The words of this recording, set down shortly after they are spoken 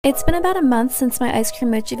It's been about a month since my ice cream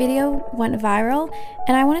mochi video went viral,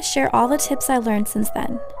 and I want to share all the tips I learned since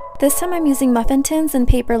then. This time I'm using muffin tins and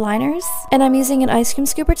paper liners, and I'm using an ice cream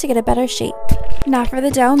scooper to get a better shape. Now for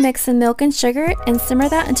the dough, mix in milk and sugar and simmer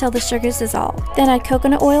that until the sugars dissolve. Then add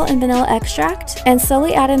coconut oil and vanilla extract, and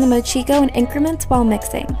slowly add in the mochiko in increments while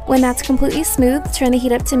mixing. When that's completely smooth, turn the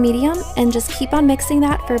heat up to medium and just keep on mixing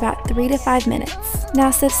that for about 3 to 5 minutes.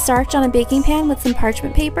 Now sift starch on a baking pan with some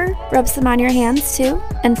parchment paper, rub some on your hands too,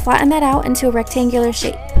 and flatten that out into a rectangular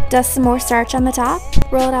shape. Dust some more starch on the top,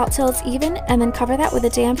 roll it out till it's even, and then cover that with a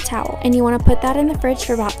damp towel. And you want to put that in the fridge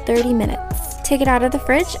for about 30 minutes. Take it out of the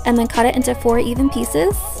fridge and then cut it into 4 even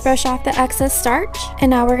pieces. Brush off the excess starch. And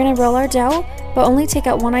now we're going to roll our dough, but only take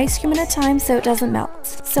out 1 ice cream at a time so it doesn't melt.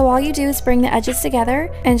 So all you do is bring the edges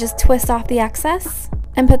together and just twist off the excess.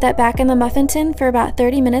 And put that back in the muffin tin for about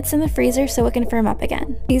 30 minutes in the freezer so it can firm up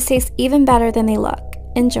again. These taste even better than they look.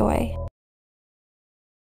 Enjoy!